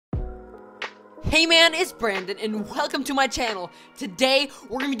Hey man, it's Brandon and welcome to my channel. Today,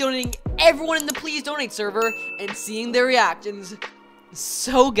 we're gonna be donating everyone in the Please Donate server and seeing their reactions.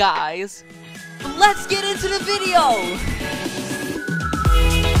 So guys, let's get into the video!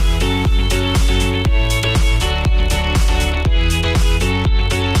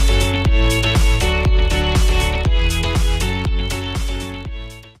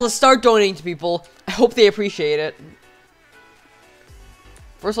 Let's start donating to people. I hope they appreciate it.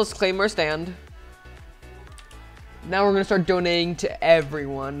 First, let's claim our stand. Now we're gonna start donating to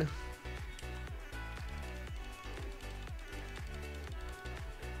everyone.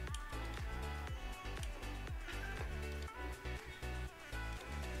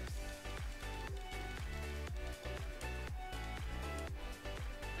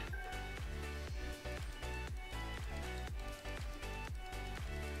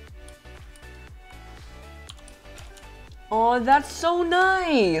 Oh, that's so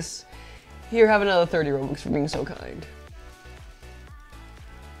nice! Here, have another 30 Robux for being so kind.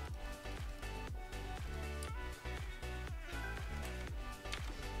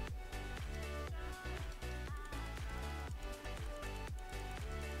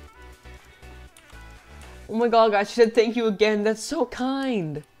 Oh my god, guys, she said thank you again. That's so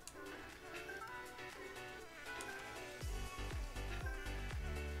kind.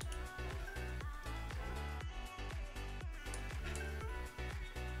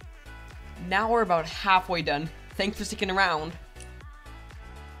 Now we're about halfway done. Thanks for sticking around.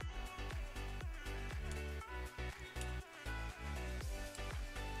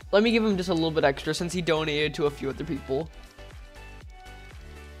 Let me give him just a little bit extra since he donated to a few other people.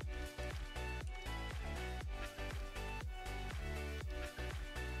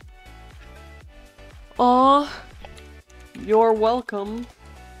 Aw, you're welcome.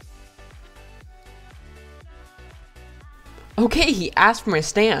 Okay, he asked for my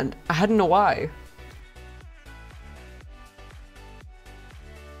stand. I hadn't know why.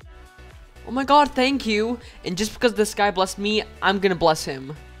 Oh my god, thank you. And just because this guy blessed me, I'm gonna bless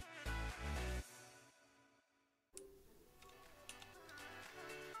him.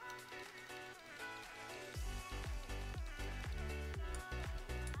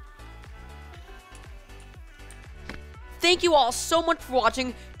 Thank you all so much for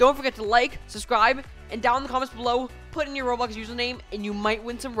watching. Don't forget to like, subscribe, and down in the comments below, put in your Roblox username, and you might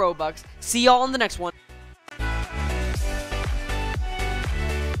win some Robux. See y'all in the next one.